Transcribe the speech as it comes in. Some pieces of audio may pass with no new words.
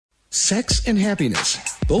Sex and happiness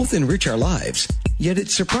both enrich our lives, yet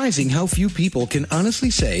it's surprising how few people can honestly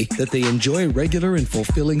say that they enjoy regular and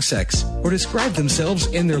fulfilling sex or describe themselves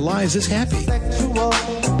and their lives as happy.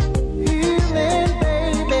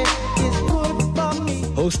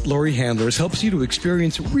 Host Laurie Handlers helps you to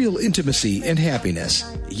experience real intimacy and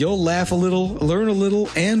happiness. You'll laugh a little, learn a little,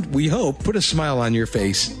 and, we hope, put a smile on your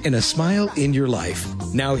face and a smile in your life.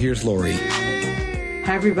 Now here's Laurie.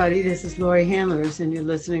 Hi, everybody. This is Laurie Handlers, and you're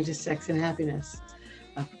listening to Sex and Happiness,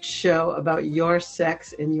 a show about your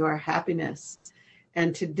sex and your happiness.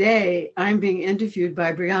 And today, I'm being interviewed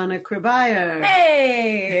by Brianna Kribaya.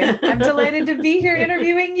 Hey! I'm delighted to be here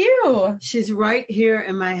interviewing you. She's right here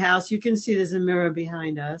in my house. You can see there's a mirror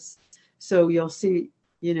behind us. So you'll see,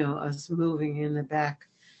 us moving in the back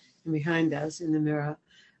and behind us in the mirror.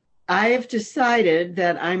 I have decided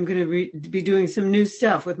that I'm going to be doing some new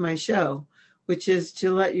stuff with my show, which is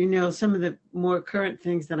to let you know some of the more current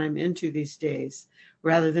things that I'm into these days,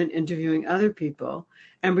 rather than interviewing other people.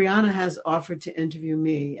 And Brianna has offered to interview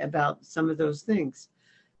me about some of those things.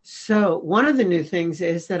 So one of the new things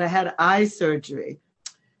is that I had eye surgery.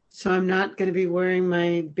 So I'm not going to be wearing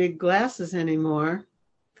my big glasses anymore.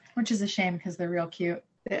 Which is a shame because they're real cute.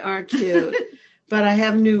 They are cute. But I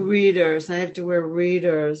have new readers. I have to wear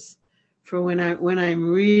readers for when I'm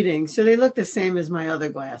reading. So they look the same as my other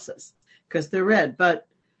glasses, because they're red, but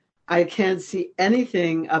I can't see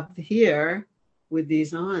anything up here with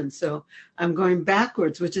these on. So I'm going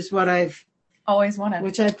backwards, which is what I've always wanted,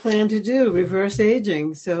 which I plan to do, reverse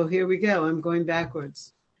aging. So here we go. I'm going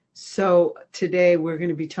backwards. So today we're going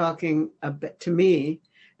to be talking to me,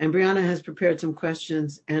 and Brianna has prepared some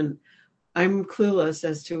questions, and I'm clueless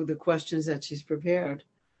as to the questions that she's prepared.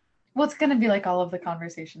 Well, it's going to be like all of the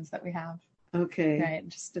conversations that we have. Okay. Right.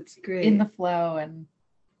 Just it's great. In the flow and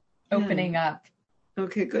opening up.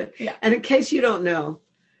 Okay, good. Yeah. And in case you don't know,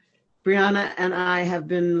 Brianna and I have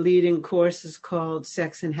been leading courses called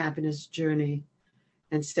Sex and Happiness Journey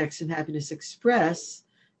and Sex and Happiness Express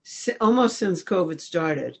almost since COVID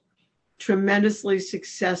started. Tremendously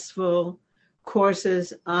successful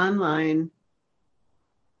courses online.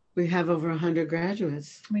 We have over 100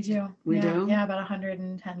 graduates. We do. We do? Yeah, about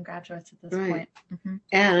 110 graduates at this point. Mm-hmm.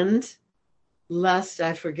 And lest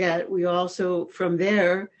I forget, we also, from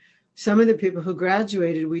there, some of the people who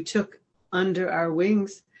graduated, we took under our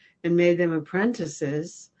wings and made them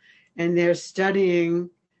apprentices, and they're studying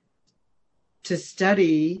to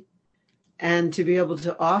study and to be able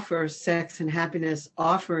to offer sex and happiness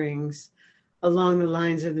offerings along the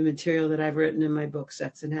lines of the material that I've written in my book,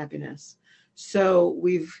 Sex and Happiness. So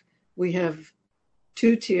we have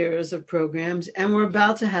 2 tiers of programs, and we're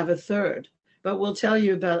about to have a third, but we'll tell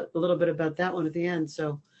you a little bit about that one at the end.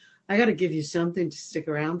 So I got to give you something to stick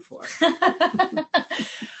around for.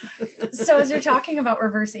 So as you're talking about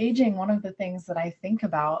reverse aging, one of the things that I think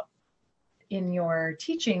about in your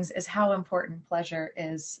teachings is how important pleasure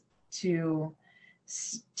is to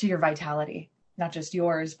your vitality, not just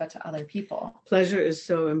yours, but to other people. Pleasure is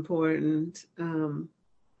so important.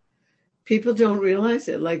 People don't realize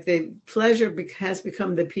it. Like pleasure has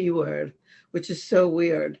become the P word, which is so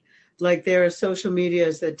weird. Like there are social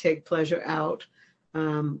medias that take pleasure out.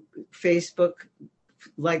 Facebook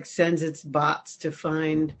sends its bots to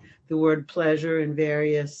find the word pleasure in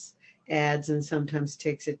various ads and sometimes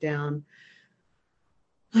takes it down.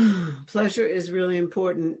 Pleasure is really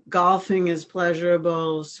important. Golfing is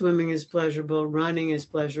pleasurable, swimming is pleasurable, running is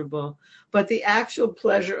pleasurable, but the actual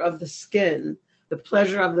pleasure of the skin, the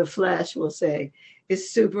pleasure of the flesh, we'll say, is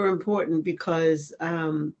super important because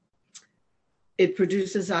it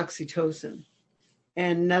produces oxytocin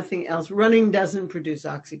and nothing else. Running doesn't produce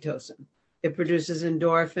oxytocin. It produces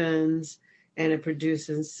endorphins and it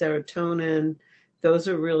produces serotonin. Those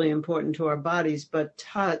are really important to our bodies, but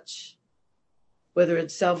touch, whether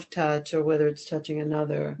it's self-touch or whether it's touching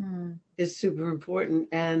another, is super important.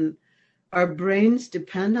 And our brains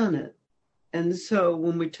depend on it. And so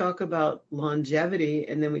when we talk about longevity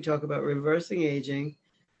and then we talk about reversing aging,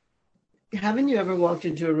 haven't you ever walked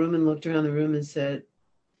into a room and looked around the room and said,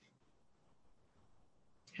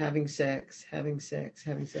 having sex, having sex,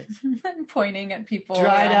 having sex. Pointing at people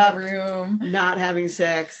dried up, the room. Not having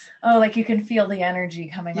sex. Oh, like you can feel the energy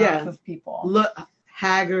coming off of people. Look,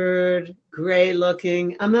 haggard, gray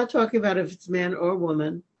looking. I'm not talking about if it's man or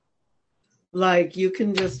woman. Like you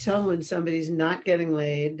can just tell when somebody's not getting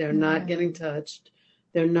laid, they're not getting touched,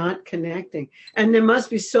 they're not connecting. And there must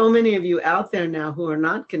be so many of you out there now who are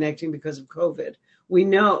not connecting because of COVID. We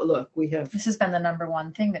know, look, we have... This has been the number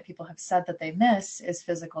one thing that people have said that they miss is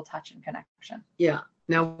physical touch and connection. Yeah.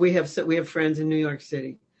 Now we have friends in New York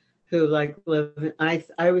City who like live. I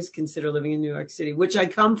always consider living in New York City, which I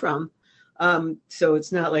come from. So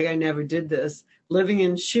it's not like I never did this. Living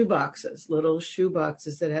in shoeboxes, little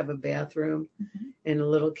shoeboxes that have a bathroom and a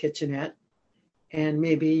little kitchenette, and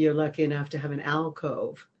maybe you're lucky enough to have an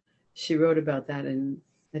alcove. She wrote about that in,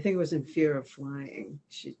 I think it was in Fear of Flying.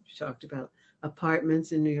 She talked about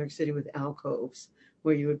apartments in New York City with alcoves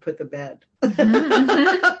where you would put the bed.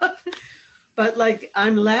 But like,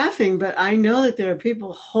 I'm laughing, but I know that there are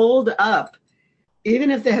people holed up,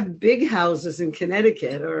 even if they have big houses in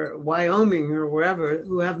Connecticut or Wyoming or wherever,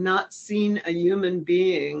 who have not seen a human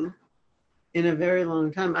being in a very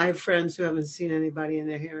long time. I have friends who haven't seen anybody and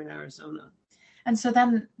they're here in Arizona. And so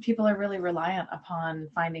then people are really reliant upon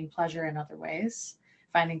finding pleasure in other ways,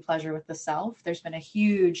 finding pleasure with the self. There's been a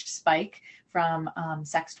huge spike from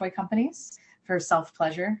sex toy companies for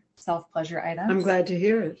self-pleasure items. I'm glad to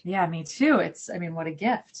hear it. Yeah, me too. What a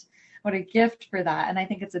gift. What a gift for that. And I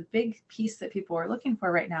think it's a big piece that people are looking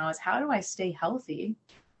for right now is how do I stay healthy?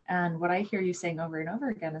 And what I hear you saying over and over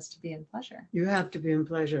again is to be in pleasure. You have to be in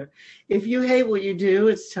pleasure. If you hate what you do,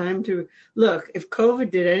 it's time to look. If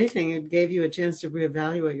COVID did anything, it gave you a chance to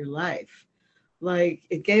reevaluate your life. Like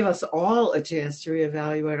it gave us all a chance to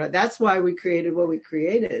reevaluate. That's why we created what we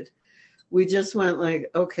created. We just went like,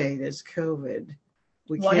 okay, there's COVID.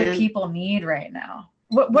 What do people need right now?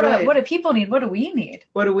 What do people need? What do we need?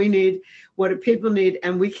 What do we need? What do people need?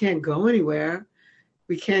 And we can't go anywhere.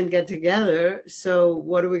 We can't get together. So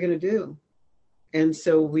what are we going to do? And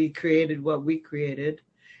so we created what we created.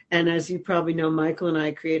 And as you probably know, Michael and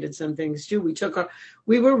I created some things too.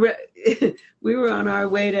 We were on our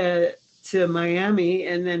way to Miami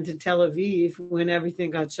and then to Tel Aviv when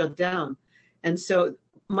everything got shut down. And so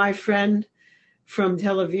my friend from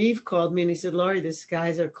Tel Aviv called me and he said, Laurie, the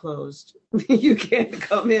skies are closed. You can't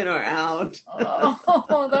come in or out.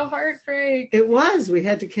 Oh, the heartbreak. It was. We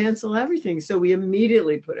had to cancel everything. So we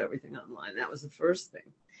immediately put everything online. That was the first thing.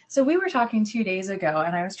 So we were talking 2 days ago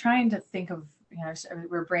and I was trying to think of,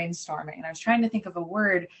 we're brainstorming and I was trying to think of a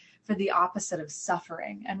word for the opposite of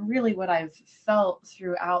suffering. And really what I've felt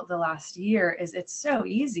throughout the last year is it's so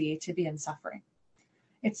easy to be in suffering.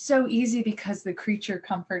 It's so easy because the creature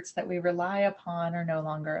comforts that we rely upon are no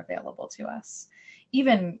longer available to us.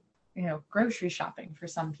 Even, grocery shopping for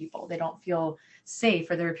some people, they don't feel safe,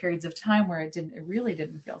 or there are periods of time where it really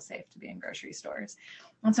didn't feel safe to be in grocery stores.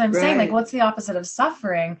 And so I'm saying, like, what's the opposite of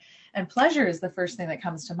suffering? And pleasure is the first thing that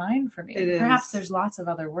comes to mind for me. Perhaps there's lots of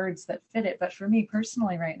other words that fit it, but for me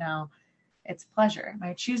personally right now, it's pleasure. Am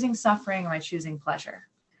I choosing suffering? Am I choosing pleasure?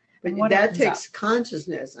 But that takes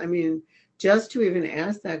consciousness. I mean, just to even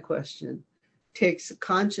ask that question takes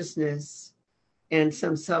consciousness and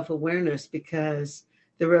some self-awareness, because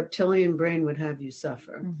the reptilian brain would have you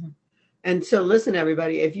suffer. Mm-hmm. And so listen,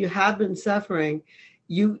 everybody, if you have been suffering,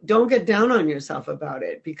 you don't get down on yourself about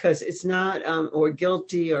it, because it's not, or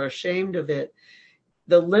guilty or ashamed of it.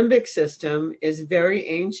 The limbic system is very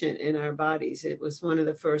ancient in our bodies. It was one of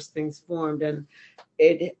the first things formed, and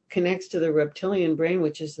it connects to the reptilian brain,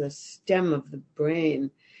 which is the stem of the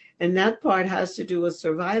brain. And that part has to do with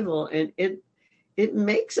survival, and it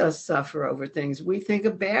makes us suffer over things. We think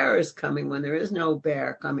a bear is coming when there is no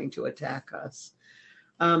bear coming to attack us.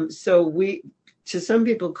 So to some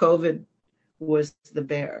people, COVID was the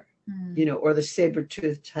bear, or the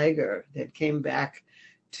saber-toothed tiger that came back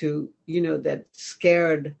to, that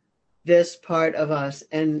scared this part of us.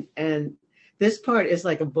 And this part is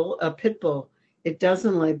like a pit bull. It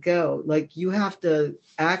doesn't let go. Like, you have to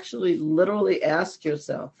actually literally ask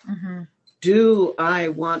yourself, do I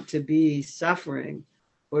want to be suffering,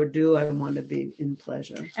 or do I want to be in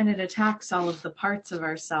pleasure? And it attacks all of the parts of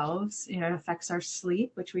ourselves. It affects our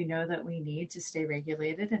sleep, which we know that we need to stay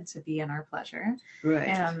regulated and to be in our pleasure.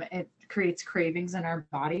 Right. It creates cravings in our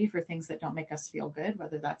body for things that don't make us feel good,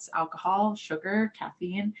 whether that's alcohol, sugar,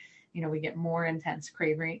 caffeine. We get more intense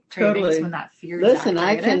cravings totally. When that fear is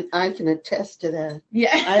activated. I can attest to that.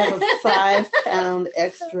 Yeah. I have a 5-pound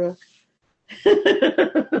extra.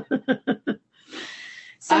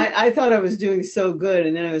 So, I thought I was doing so good,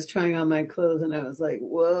 and then I was trying on my clothes and I was like,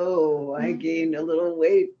 whoa, I gained a little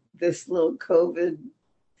weight, this little COVID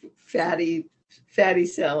fatty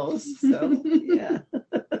cells. So yeah.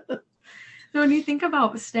 So when you think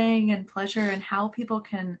about staying in pleasure and how people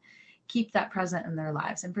can keep that present in their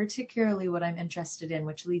lives, and particularly what I'm interested in,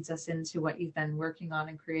 which leads us into what you've been working on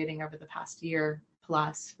and creating over the past year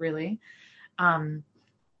plus, really.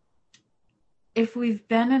 If we've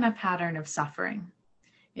been in a pattern of suffering,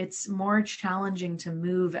 it's more challenging to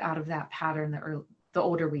move out of that pattern the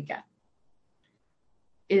older we get.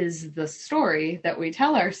 is the story that we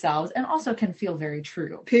tell ourselves, and also can feel very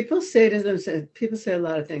true. People say a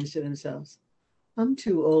lot of things to themselves. I'm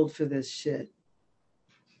too old for this shit.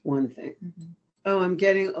 One thing. Mm-hmm. Oh, I'm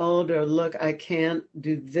getting older. Look, I can't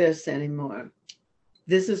do this anymore.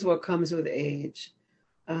 This is what comes with age.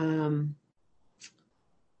 I'm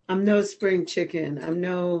no spring chicken. I'm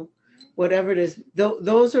no whatever it is.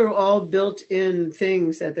 Those are all built-in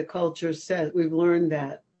things that the culture says. We've learned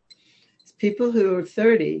that. People who are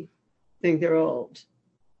 30 think they're old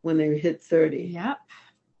when they hit 30. Yep.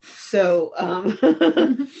 So,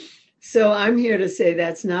 so I'm here to say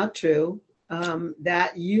that's not true.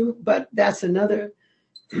 But that's another,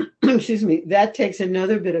 excuse me, that takes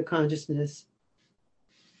another bit of consciousness.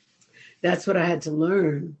 That's what I had to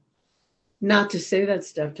learn, not to say that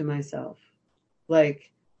stuff to myself.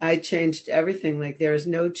 Like, I changed everything. Like, there is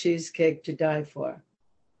no cheesecake to die for.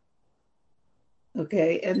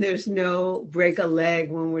 Okay, and there's no break a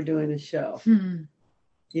leg when we're doing a show.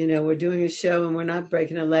 You know, we're doing a show and we're not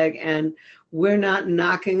breaking a leg, and we're not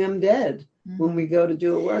knocking them dead when we go to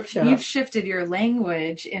do a workshop. You've shifted your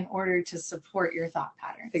language in order to support your thought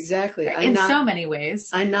patterns. Exactly. Right? In so many ways.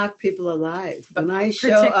 I knock people alive. But when I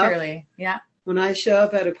show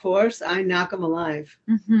up at a course, I knock them alive.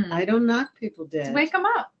 Mm-hmm. I don't knock people dead. To wake them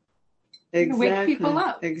up. Exactly. Wake people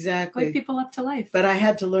up. Exactly. Wake people up to life. But I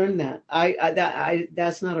had to learn that.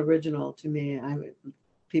 That's not original to me.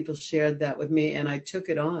 People shared that with me, and I took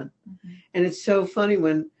it on. Mm-hmm. And it's so funny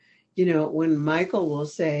when Michael will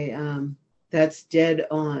say, that's dead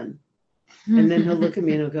on. And then he'll look at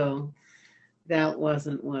me and he'll go, that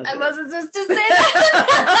wasn't what I wasn't supposed to say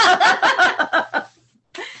that.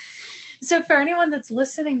 So for anyone that's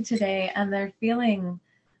listening today and they're feeling,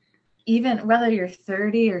 even whether you're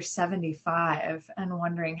 30 or 75, and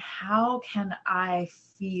wondering, how can I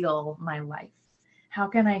feel my life? How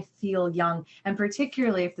can I feel young? And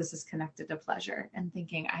particularly if this is connected to pleasure, and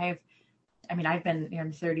thinking I've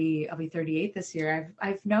been 30, I'll be 38 this year.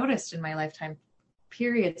 I've noticed in my lifetime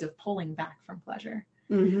periods of pulling back from pleasure,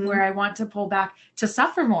 where I want to pull back to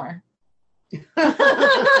suffer more.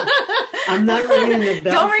 I'm not ringing the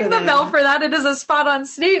bell. Don't ring the bell for that. It is a spot on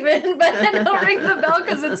statement, but don't ring the bell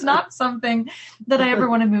because it's not something that I ever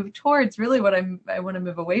want to move towards. Really, what I want to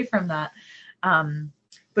move away from that.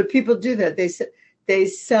 But people do that. They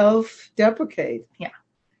self-deprecate. Yeah.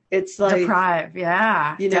 It's like deprive.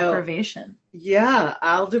 Yeah. Deprivation. Yeah.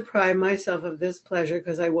 I'll deprive myself of this pleasure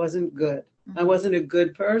because I wasn't good. Mm-hmm. I wasn't a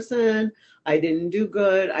good person. I didn't do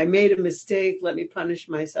good. I made a mistake. Let me punish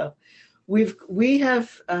myself. We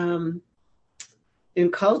have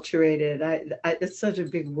enculturated. It's such a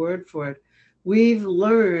big word for it. We've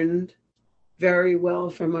learned very well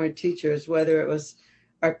from our teachers, whether it was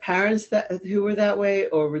our parents who were that way,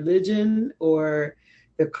 or religion, or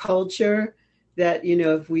the culture, that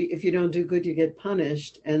if you don't do good, you get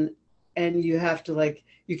punished, and you have to,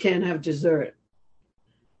 you can't have dessert,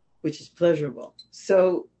 which is pleasurable.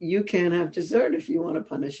 So you can't have dessert if you want to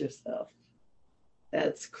punish yourself.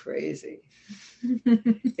 That's crazy.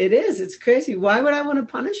 It is. It's crazy. Why would I want to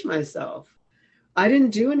punish myself? I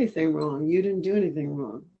didn't do anything wrong. You didn't do anything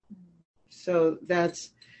wrong. So but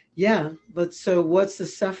so what's the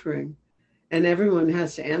suffering? And everyone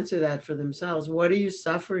has to answer that for themselves. What are you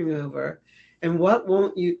suffering over? And what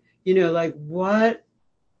won't you, what?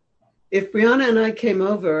 If Brianna and I came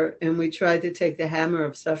over and we tried to take the hammer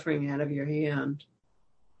of suffering out of your hand,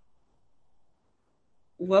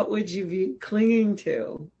 what would you be clinging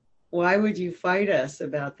to? Why would you fight us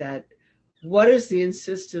about that? What is the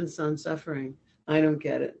insistence on suffering? I don't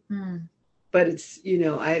get it. But it's,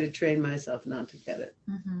 I had to train myself not to get it.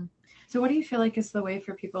 Mm-hmm. So what do you feel like is the way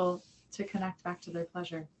for people to connect back to their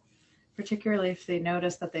pleasure, particularly if they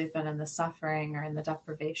notice that they've been in the suffering or in the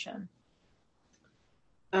deprivation?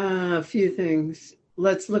 A few things.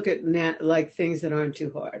 Let's look at things that aren't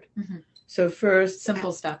too hard. Mm-hmm. So first,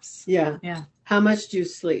 simple steps. Yeah. How much do you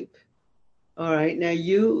sleep? All right. Now,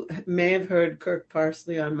 you may have heard Kirk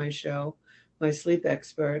Parsley on my show, my sleep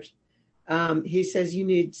expert. He says you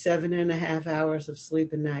need 7.5 hours of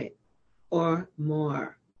sleep a night or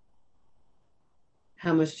more.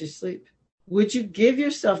 How much do you sleep? Would you give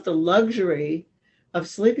yourself the luxury of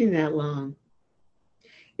sleeping that long?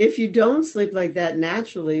 If you don't sleep like that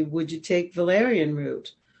naturally, would you take valerian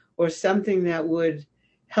root or something that would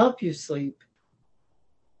help you sleep?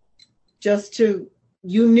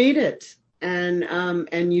 You need it.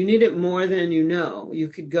 And you need it more than you know. You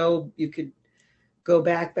could go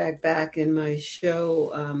back in my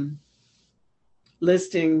show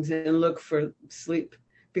listings and look for sleep,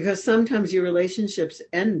 because sometimes your relationships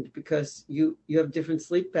end because you have different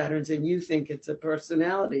sleep patterns and you think it's a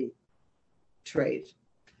personality trait.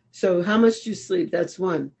 So how much do you sleep? That's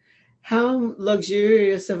one. How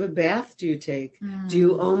luxurious of a bath do you take? Do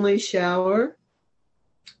you only shower?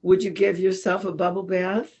 Would you give yourself a bubble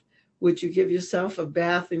bath? Would you give yourself a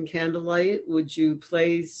bath in candlelight? Would you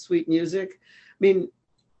play sweet music? I mean,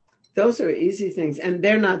 those are easy things, and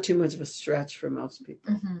they're not too much of a stretch for most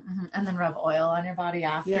people. And then rub oil on your body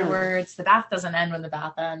afterwards. The bath doesn't end when the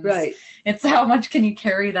bath ends. Right. It's how much can you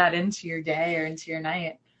carry that into your day or into your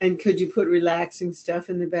night. And could you put relaxing stuff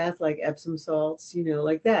in the bath, like Epsom salts,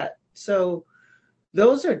 like that? So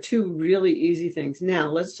those are two really easy things. Now,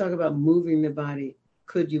 let's talk about moving the body.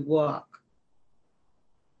 Could you walk?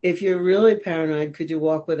 If you're really paranoid, could you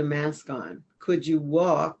walk with a mask on? Could you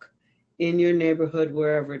walk in your neighborhood,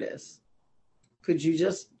 wherever it is? Could you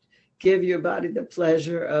just give your body the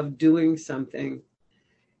pleasure of doing something?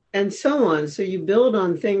 And so on. So you build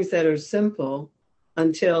on things that are simple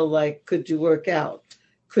until, like, could you work out?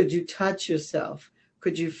 Could you touch yourself?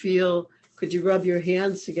 Could you rub your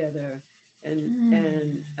hands together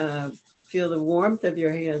and feel the warmth of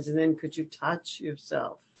your hands? And then could you touch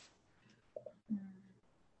yourself?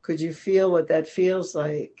 Could you feel what that feels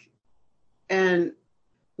like? And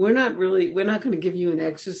we're not going to give you an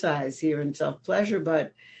exercise here in self-pleasure,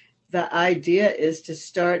 but the idea is to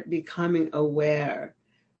start becoming aware.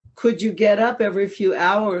 Could you get up every few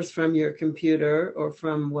hours from your computer or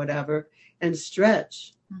from whatever and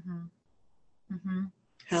stretch?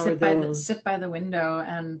 How are those? Sit by the window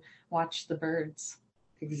and watch the birds.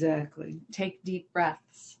 Exactly. Take deep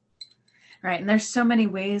breaths. Right. And there's so many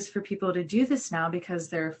ways for people to do this now because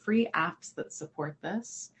there are free apps that support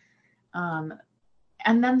this.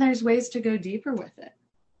 And then there's ways to go deeper with it.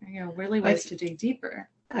 Really ways to dig deeper.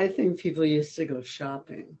 I think people used to go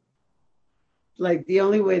shopping. Like the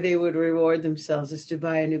only way they would reward themselves is to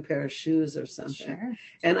buy a new pair of shoes or something. Sure.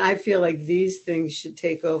 And I feel like these things should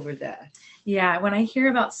take over that. Yeah. When I hear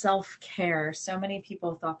about self-care, so many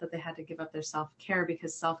people thought that they had to give up their self-care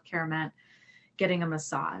because self-care meant getting a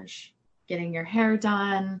massage, getting your hair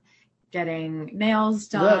done, getting nails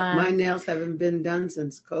done. Look, my nails haven't been done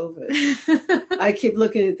since COVID. I keep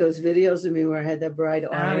looking at those videos of me where I had that bright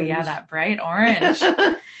orange. Oh, yeah, that bright orange.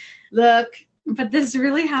 Look. But this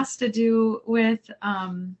really has to do with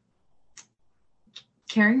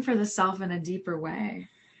caring for the self in a deeper way.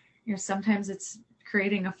 Sometimes it's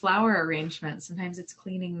creating a flower arrangement. Sometimes it's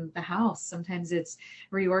cleaning the house. Sometimes it's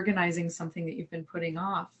reorganizing something that you've been putting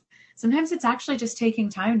off. Sometimes it's actually just taking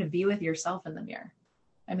time to be with yourself in the mirror.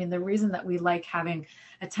 I mean, the reason that we like having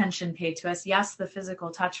attention paid to us, yes, the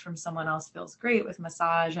physical touch from someone else feels great with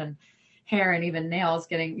massage and hair and even nails,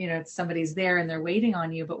 getting, somebody's there and they're waiting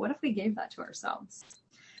on you. But what if we gave that to ourselves?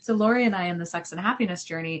 So Lori and I in the Sex and Happiness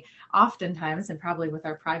journey, oftentimes, and probably with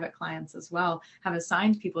our private clients as well, have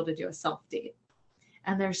assigned people to do a self-date.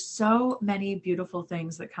 And there's so many beautiful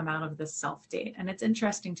things that come out of this self-date. And it's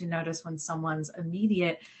interesting to notice when someone's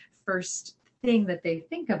immediate first thing that they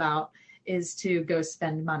think about is to go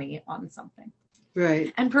spend money on something.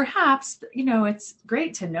 Right. And perhaps, it's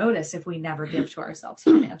great to notice if we never give to ourselves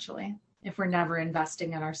financially, if we're never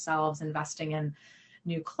investing in ourselves, investing in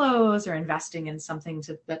new clothes or investing in something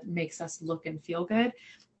that makes us look and feel good,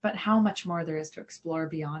 but how much more there is to explore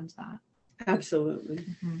beyond that. Absolutely.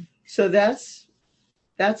 So that's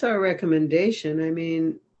our recommendation. I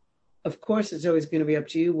mean, of course, it's always going to be up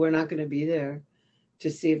to you. We're not going to be there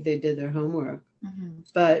to see if they did their homework.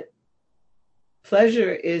 But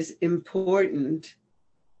pleasure is important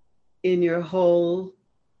in your whole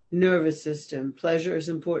nervous system. Pleasure is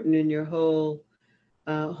important in your whole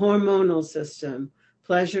hormonal system.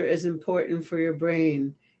 Pleasure is important for your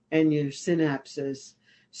brain and your synapses.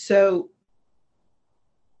 So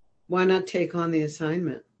why not take on the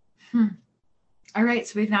assignment? All right.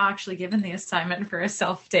 So we've now actually given the assignment for a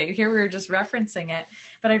self-date. Here we were just referencing it,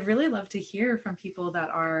 but I'd really love to hear from people that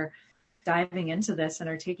are diving into this and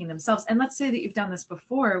are taking themselves. And let's say that you've done this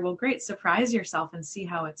before. Well, great. Surprise yourself and see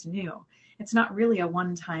how it's new. It's not really a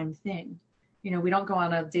one-time thing. We don't go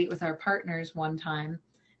on a date with our partners one time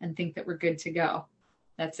and think that we're good to go.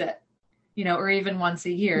 That's it. Or even once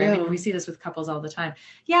a year. No. I mean, we see this with couples all the time.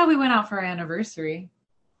 Yeah, we went out for our anniversary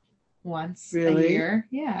once a year.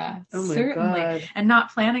 Yeah, oh my certainly. God. And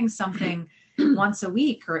not planning something once a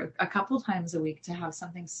week or a couple times a week to have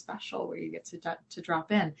something special where you get to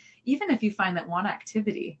drop in. Even if you find that one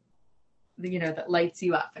activity, that lights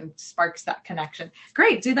you up and sparks that connection.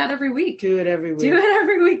 Great. Do that every week. Do it every week. Do it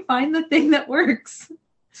every week. Find the thing that works.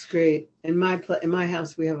 It's great. In my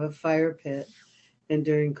house, we have a fire pit. And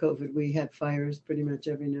during COVID, we had fires pretty much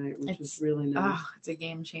every night, which was really nice. Oh, it's a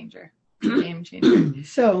game changer. Game changer.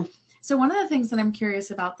 So So one of the things that I'm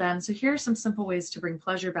curious about then, so here are some simple ways to bring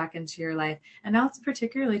pleasure back into your life. And now let's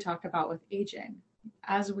particularly talk about with aging.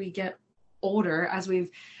 As we get older, as we've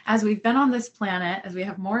been on this planet, as we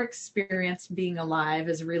have more experience being alive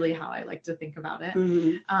is really how I like to think about it.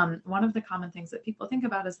 One of the common things that people think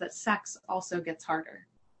about is that sex also gets harder.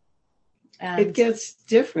 And it gets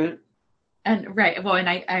different. And right. Well, and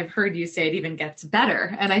I've heard you say it even gets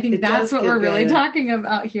better. And I think that's what we're better. really talking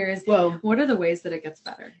about here is, well, what are the ways that it gets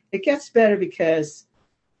better? It gets better because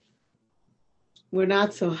we're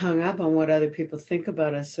not so hung up on what other people think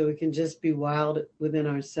about us, so we can just be wild within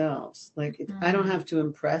ourselves. Like, I don't have to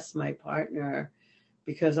impress my partner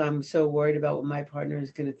because I'm so worried about what my partner is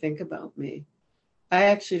going to think about me. I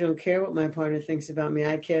actually don't care what my partner thinks about me.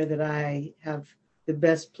 I care that I have the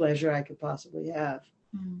best pleasure I could possibly have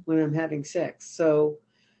when I'm having sex. So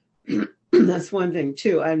that's one thing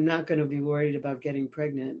too. I'm not going to be worried about getting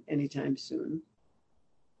pregnant anytime soon.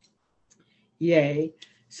 Yay.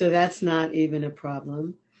 So that's not even a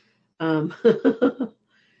problem. Yeah,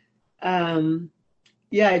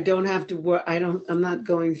 I don't have to work. I'm not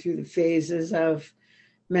going through the phases of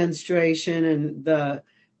menstruation and the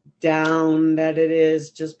down that it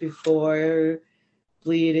is just before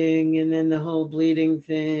bleeding, and then the whole bleeding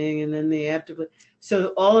thing, and then the after.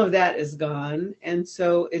 So all of that is gone. And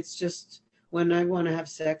so it's just when I want to have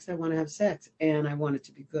sex, I want to have sex, and I want it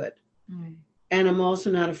to be good. And I'm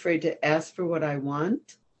also not afraid to ask for what I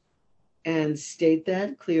want and state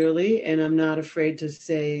that clearly. And I'm not afraid to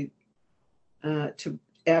say to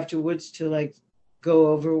afterwards to like go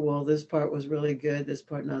over, well, this part was really good, this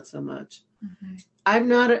part not so much. I'm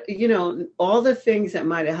not, all the things that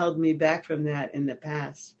might have held me back from that in the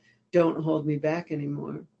past don't hold me back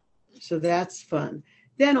anymore. So that's fun.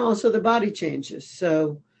 Then also the body changes.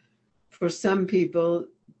 So for some people,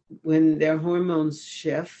 when their hormones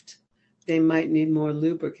shift, they might need more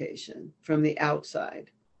lubrication from the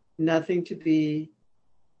outside. Nothing to be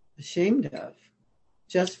ashamed of.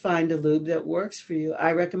 Just find a lube that works for you.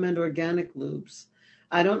 I recommend organic lubes.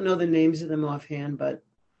 I don't know the names of them offhand, but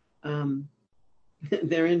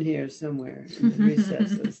they're in here somewhere in the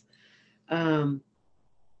recesses.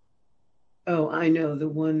 Oh, I know the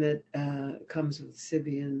one that comes with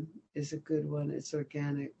Sybian is a good one. It's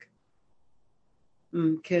organic.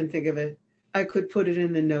 Can't think of it. I could put it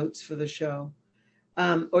in the notes for the show.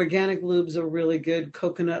 Organic lubes are really good.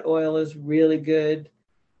 Coconut oil is really good.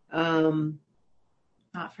 Not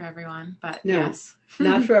for everyone, but no, yes.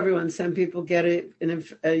 Not for everyone. Some people get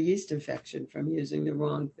a yeast infection from using the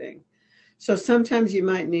wrong thing. So sometimes you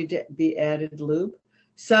might need to be added lube.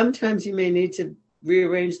 Sometimes you may need to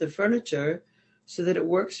rearrange the furniture so that it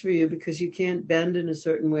works for you because you can't bend in a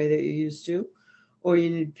certain way that you used to, or you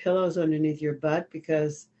need pillows underneath your butt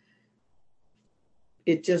because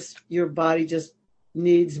your body just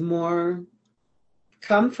needs more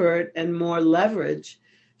comfort and more leverage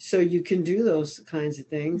so you can do those kinds of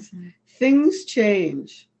things. Things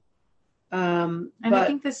change. And I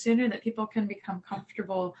think the sooner that people can become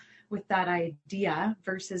comfortable with that idea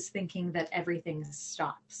versus thinking that everything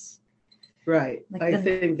stops. Right. Like I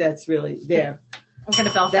think that's really there. I'm going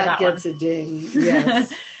to bell for that gets one. A ding.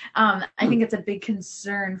 Yes. I think it's a big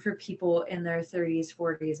concern for people in their 30s,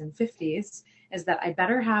 40s, and 50s is that I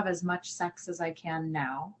better have as much sex as I can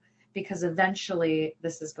now because eventually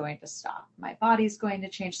this is going to stop. My body's going to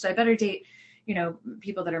change. So I better date,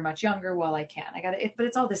 people that are much younger while I can. But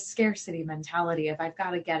it's all this scarcity mentality of I've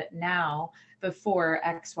got to get it now before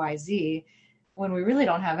XYZ when we really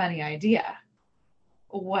don't have any idea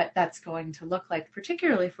what that's going to look like,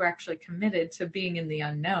 particularly if we're actually committed to being in the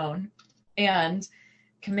unknown and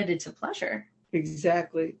committed to pleasure.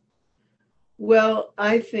 Exactly. Well,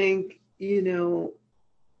 I think, this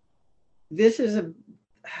is an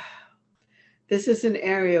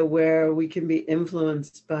area where we can be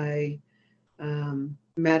influenced by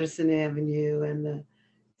Madison Avenue and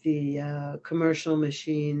the commercial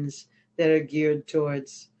machines that are geared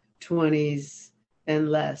towards 20s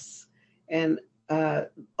and less, and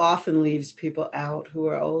often leaves people out who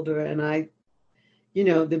are older. And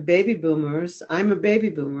the baby boomers, I'm a baby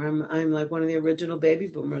boomer. I'm like one of the original baby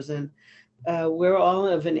boomers. And we're all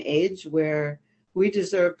of an age where we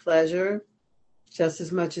deserve pleasure just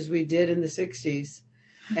as much as we did in the 60s.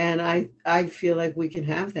 And I feel like we can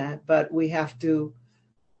have that, but we have to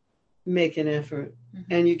make an effort.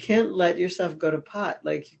 And you can't let yourself go to pot.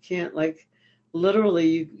 Like you can't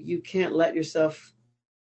literally, you can't let yourself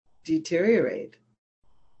deteriorate.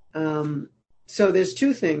 So there's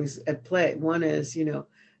two things at play. One is,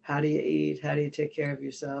 how do you eat? How do you take care of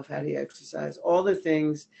yourself? How do you exercise? All the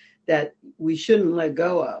things that we shouldn't let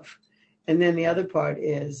go of. And then the other part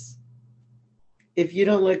is if you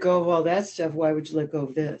don't let go of all that stuff, why would you let go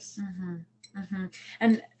of this?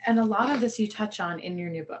 And a lot of this you touch on in your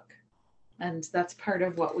new book. And that's part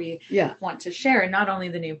of what we want to share. And not only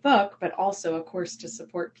the new book, but also a course to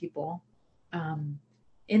support people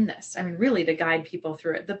in this. I mean, really to guide people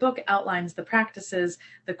through it. The book outlines the practices.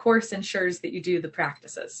 The course ensures that you do the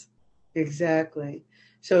practices. Exactly.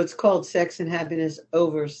 So it's called Sex and Happiness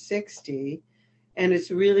Over 60. And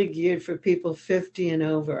it's really geared for people 50 and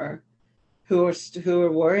over who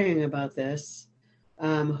are worrying about this,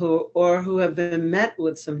 who have been met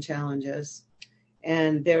with some challenges.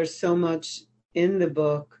 And there's so much in the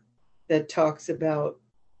book that talks about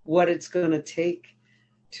what it's going to take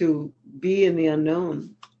to be in the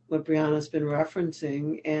unknown, what Brianna's been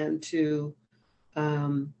referencing, and to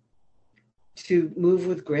move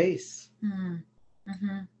with grace. And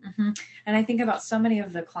I think about so many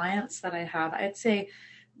of the clients that I have. I'd say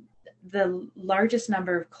the largest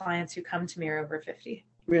number of clients who come to me are over 50.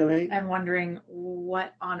 Really? I'm wondering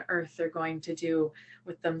what on earth they're going to do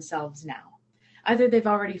with themselves now. Either they've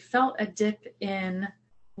already felt a dip in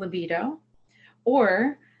libido,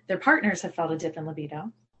 or their partners have felt a dip in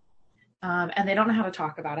libido, and they don't know how to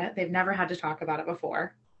talk about it. They've never had to talk about it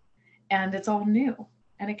before, and it's all new,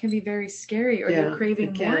 and it can be very scary. Or they're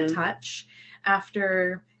craving more touch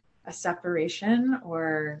after a separation,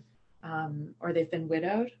 or they've been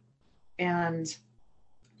widowed, and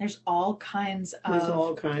there's all kinds of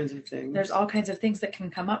things. There's all kinds of things that can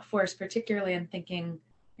come up for us, particularly in thinking.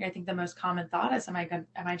 I think the most common thought is, am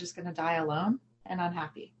I just going to die alone and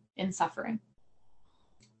unhappy in suffering?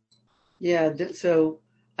 Yeah. So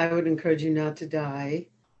I would encourage you not to die.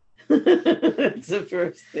 That's the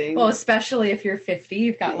first thing. Well, especially if you're 50,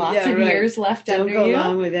 you've got lots of years left under you. Don't go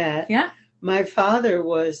along with that. Yeah. My father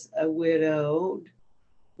was widowed.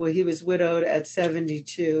 Well, he was widowed at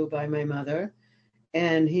 72 by my mother,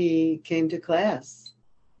 and he came to class.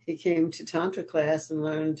 He came to Tantra class and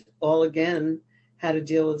learned all again how to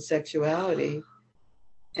deal with sexuality.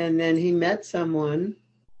 And then he met someone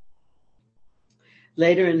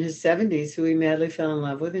later in his 70s who he madly fell in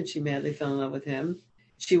love with, and she madly fell in love with him.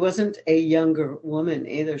 She wasn't a younger woman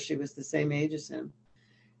either. She was the same age as him.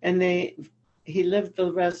 And he lived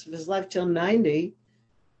the rest of his life till 90,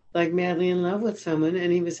 like madly in love with someone,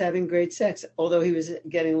 and he was having great sex, although he was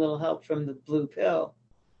getting a little help from the blue pill.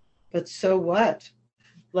 But so what?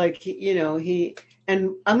 Like,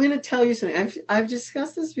 and I'm going to tell you something. I've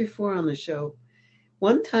discussed this before on the show.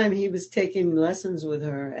 One time he was taking lessons with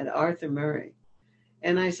her at Arthur Murray.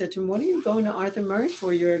 And I said to him, what are you going to Arthur Murray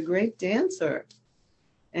for? You're a great dancer.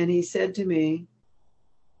 And he said to me,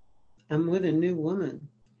 I'm with a new woman.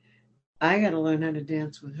 I got to learn how to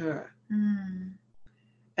dance with her.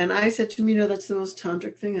 And I said to him, that's the most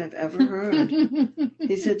tantric thing I've ever heard.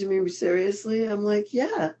 He said to me, seriously? I'm like,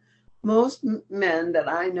 yeah. Most men that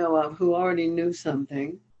I know of who already knew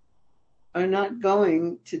something are not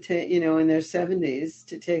going to take, in their 70s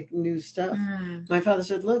to take new stuff. My father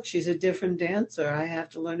said, look, she's a different dancer. I have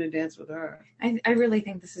to learn to dance with her. I really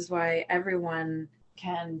think this is why everyone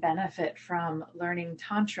can benefit from learning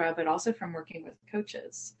Tantra, but also from working with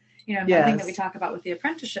coaches. One thing that we talk about with the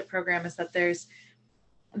apprenticeship program is that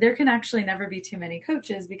there can actually never be too many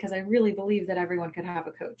coaches, because I really believe that everyone could have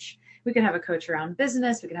a coach. We could have a coach around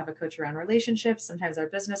business. We could have a coach around relationships. Sometimes our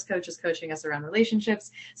business coach is coaching us around relationships.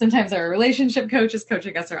 Sometimes our relationship coach is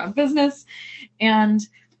coaching us around business. And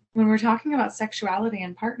when we're talking about sexuality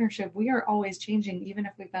and partnership, we are always changing, even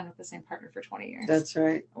if we've been with the same partner for 20 years. That's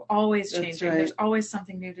right. We're always changing. Right. There's always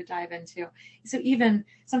something new to dive into. So even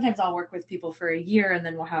sometimes I'll work with people for a year, and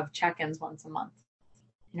then we'll have check-ins once a month,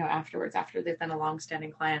 afterwards, after they've been a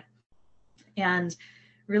long-standing client, and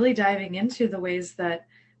really diving into the ways that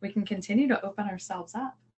we can continue to open ourselves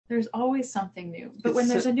up. There's always something new. But when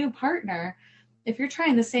there's a new partner, if you're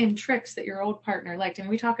trying the same tricks that your old partner liked, and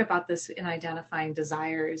we talk about this in identifying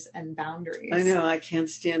desires and boundaries. I know, I can't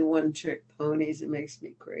stand one-trick ponies. It makes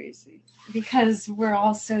me crazy. Because we're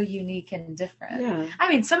all so unique and different. Yeah. I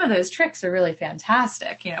mean, some of those tricks are really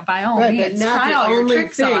fantastic. By all means, try all your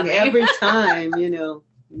tricks on me. Every time,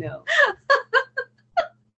 no.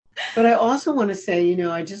 But I also want to say,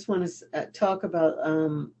 I just want to talk about,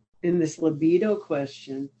 in this libido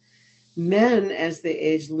question, men as they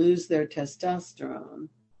age lose their testosterone,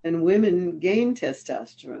 and women gain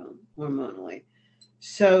testosterone hormonally.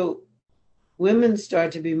 So women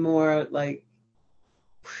start to be more like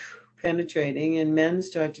penetrating, and men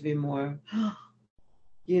start to be more,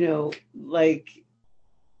 like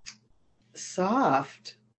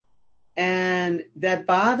soft. And that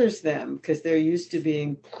bothers them because they're used to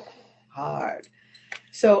being hard.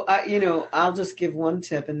 So, I'll just give one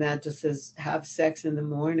tip, and that just is have sex in the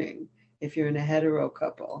morning. if you're in a hetero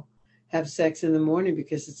couple, have sex in the morning,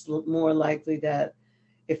 because it's more likely that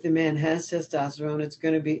if the man has testosterone, it's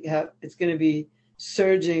going to be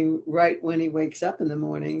surging right when he wakes up in the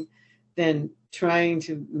morning, than trying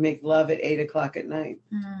to make love at 8 o'clock at night.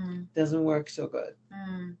 Doesn't work so good.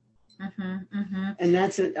 And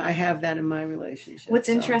that's it. I have that in my relationship. What's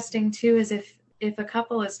interesting too is if a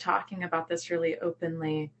couple is talking about this really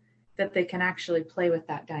openly, that they can actually play with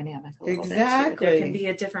that dynamic a little bit. There can be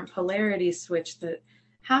a different polarity switch that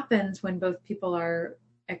happens when both people are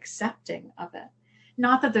accepting of it.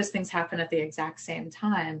 Not that those things happen at the exact same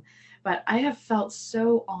time, but I have felt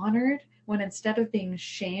so honored when, instead of being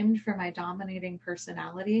shamed for my dominating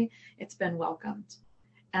personality, it's been welcomed.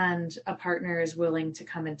 And a partner is willing to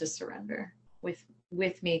come into surrender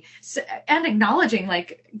with me, so, and acknowledging,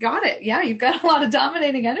 like, got it. Yeah, you've got a lot of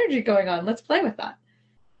dominating energy going on. Let's play with that.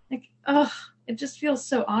 Like, it just feels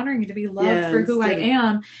so honoring to be loved for who I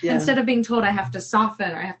am, instead of being told I have to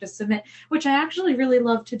soften or I have to submit, which I actually really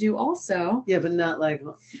love to do also. Yeah, but not like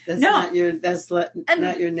not your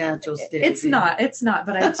natural state. It's not,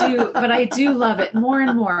 but I do love it more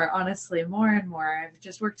and more, honestly, more and more. I've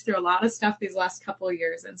just worked through a lot of stuff these last couple of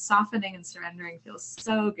years, and softening and surrendering feels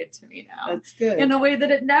so good to me now. That's good. In a way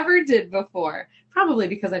that it never did before. Probably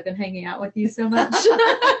because I've been hanging out with you so much.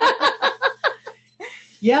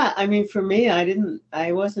 Yeah, I mean, for me,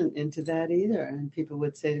 I wasn't into that either. And people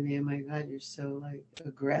would say to me, "Oh my God, you're so like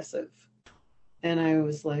aggressive." And I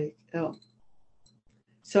was like, "Oh."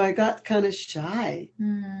 So I got kind of shy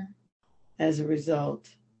as a result.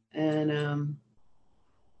 And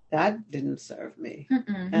that didn't serve me.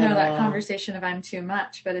 No, that conversation of I'm too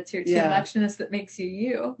much, but it's your too muchness that makes you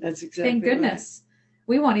you. That's exactly Thank goodness. Right.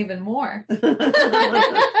 We want even more.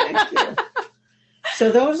 Thank you.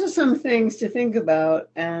 So those are some things to think about,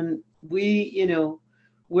 and we're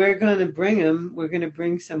going to bring them. We're going to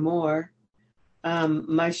bring some more.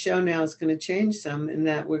 My show now is going to change some, in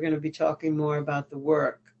that we're going to be talking more about the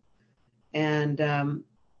work. And,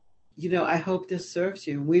 I hope this serves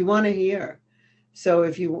you. We want to hear. So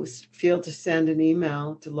if you feel to send an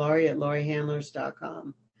email to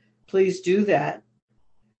Laurie@lauriehandlers.com, please do that.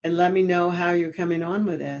 And let me know how you're coming on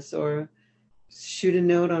with this, or shoot a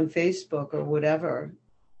note on Facebook or whatever.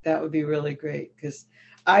 That would be really great, because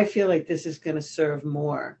I feel like this is going to serve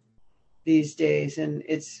more these days, and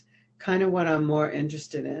it's kind of what I'm more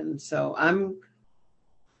interested in. So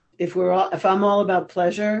if I'm all about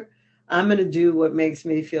pleasure, I'm going to do what makes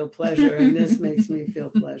me feel pleasure, and this makes me feel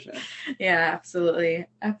pleasure. Yeah, absolutely.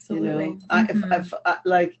 It's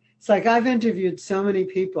like I've interviewed so many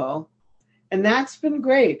people, and that's been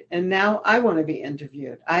great. And now I want to be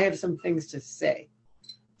interviewed. I have some things to say.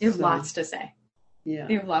 You have lots to say. Yeah.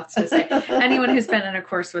 You have lots to say. Anyone who's been in a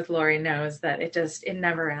course with Laurie knows that it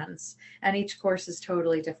never ends. And each course is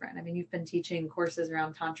totally different. I mean, you've been teaching courses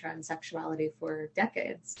around Tantra and sexuality for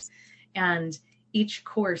decades. And each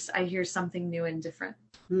course, I hear something new and different.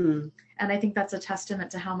 And I think that's a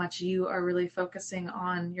testament to how much you are really focusing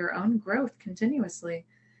on your own growth continuously.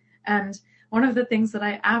 And one of the things that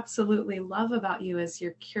I absolutely love about you is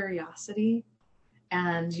your curiosity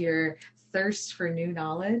and your thirst for new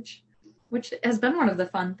knowledge, which has been one of the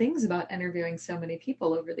fun things about interviewing so many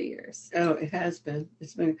people over the years. Oh, it has been.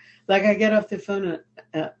 It's been like I get off the phone,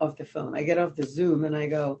 I get off the Zoom, and I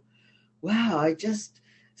go, wow, I just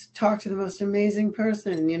talked to the most amazing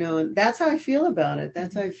person, and that's how I feel about it.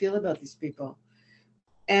 That's how I feel about these people.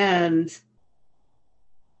 And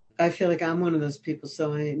I feel like I'm one of those people,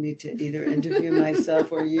 so I need to either interview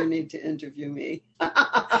myself or you need to interview me.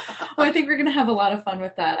 Well, I think we're going to have a lot of fun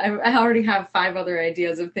with that. I already have 5 other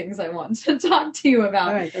ideas of things I want to talk to you about.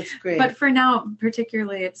 All right, that's great. But for now,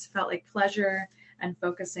 particularly, it's felt like pleasure and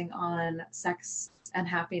focusing on sex and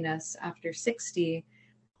happiness after 60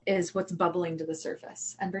 is what's bubbling to the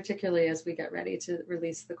surface. And particularly as we get ready to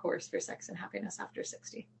release the course for sex and happiness after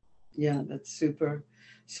 60. Yeah, that's super.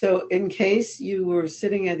 So in case you were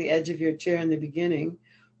sitting at the edge of your chair in the beginning,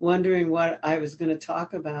 wondering what I was going to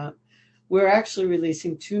talk about, we're actually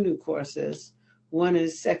releasing 2 new courses. One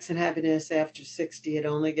is Sex and Happiness After 60. It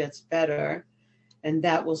Only Gets Better. And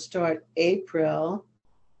that will start April.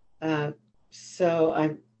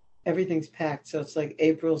 So everything's packed. So it's like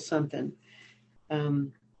April something.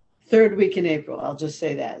 3rd week in April. I'll just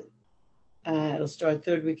say that. It'll start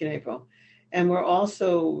 3rd week in April. And we're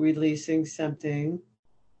also releasing something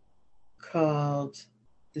called,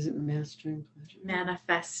 is it Mastering Pleasure?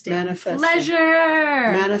 Manifesting Pleasure.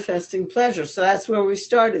 Manifesting Pleasure. So that's where we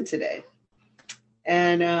started today.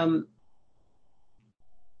 And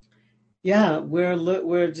we're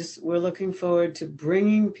looking forward to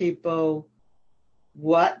bringing people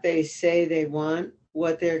what they say they want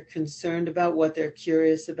what they're concerned about, what they're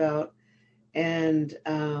curious about. And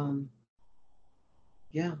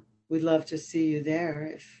yeah, we'd love to see you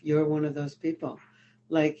there if you're one of those people.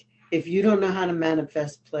 Like, if you don't know how to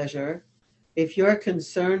manifest pleasure, if you're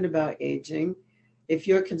concerned about aging, if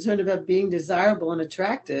you're concerned about being desirable and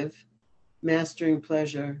attractive, mastering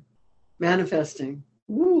pleasure, manifesting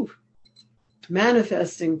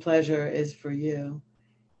pleasure is for you.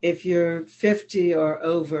 If you're 50 or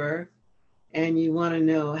over and you want to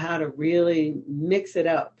know how to really mix it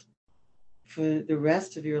up for the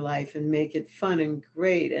rest of your life and make it fun and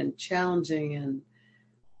great and challenging and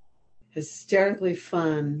hysterically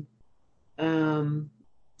fun,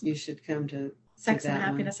 you should come to Sex and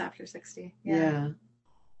Happiness After 60. Yeah.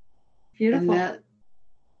 Beautiful.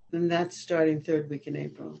 And that's starting third week in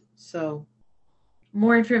April. So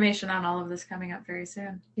more information on all of this coming up very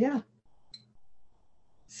soon. Yeah.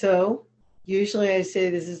 So usually I say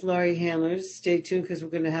this is Laurie Handlers. Stay tuned because we're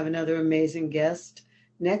going to have another amazing guest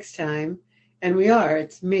next time. And we are.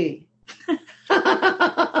 It's me.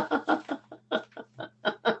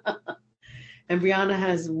 And Brianna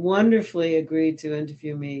has wonderfully agreed to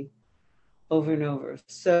interview me over and over.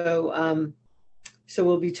 So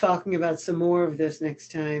we'll be talking about some more of this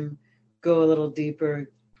next time. Go a little deeper,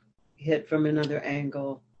 hit from another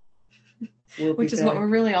angle. Which is what we're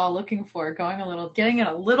really all looking for, getting it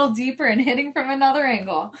a little deeper and hitting from another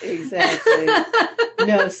angle. Exactly.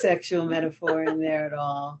 No sexual metaphor in there at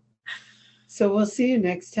all. So we'll see you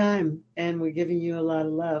next time. And we're giving you a lot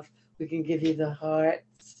of love. We can give you the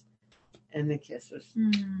hearts and the kisses.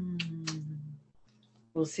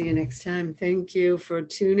 We'll see you next time. Thank you for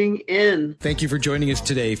tuning in. Thank you for joining us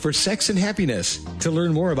today for Sex and Happiness. To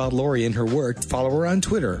learn more about Laurie and her work, follow her on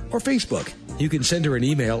Twitter or Facebook. You can send her an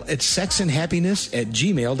email at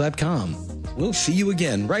sexandhappiness@gmail.com. We'll see you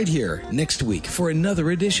again right here next week for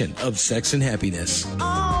another edition of Sex and Happiness.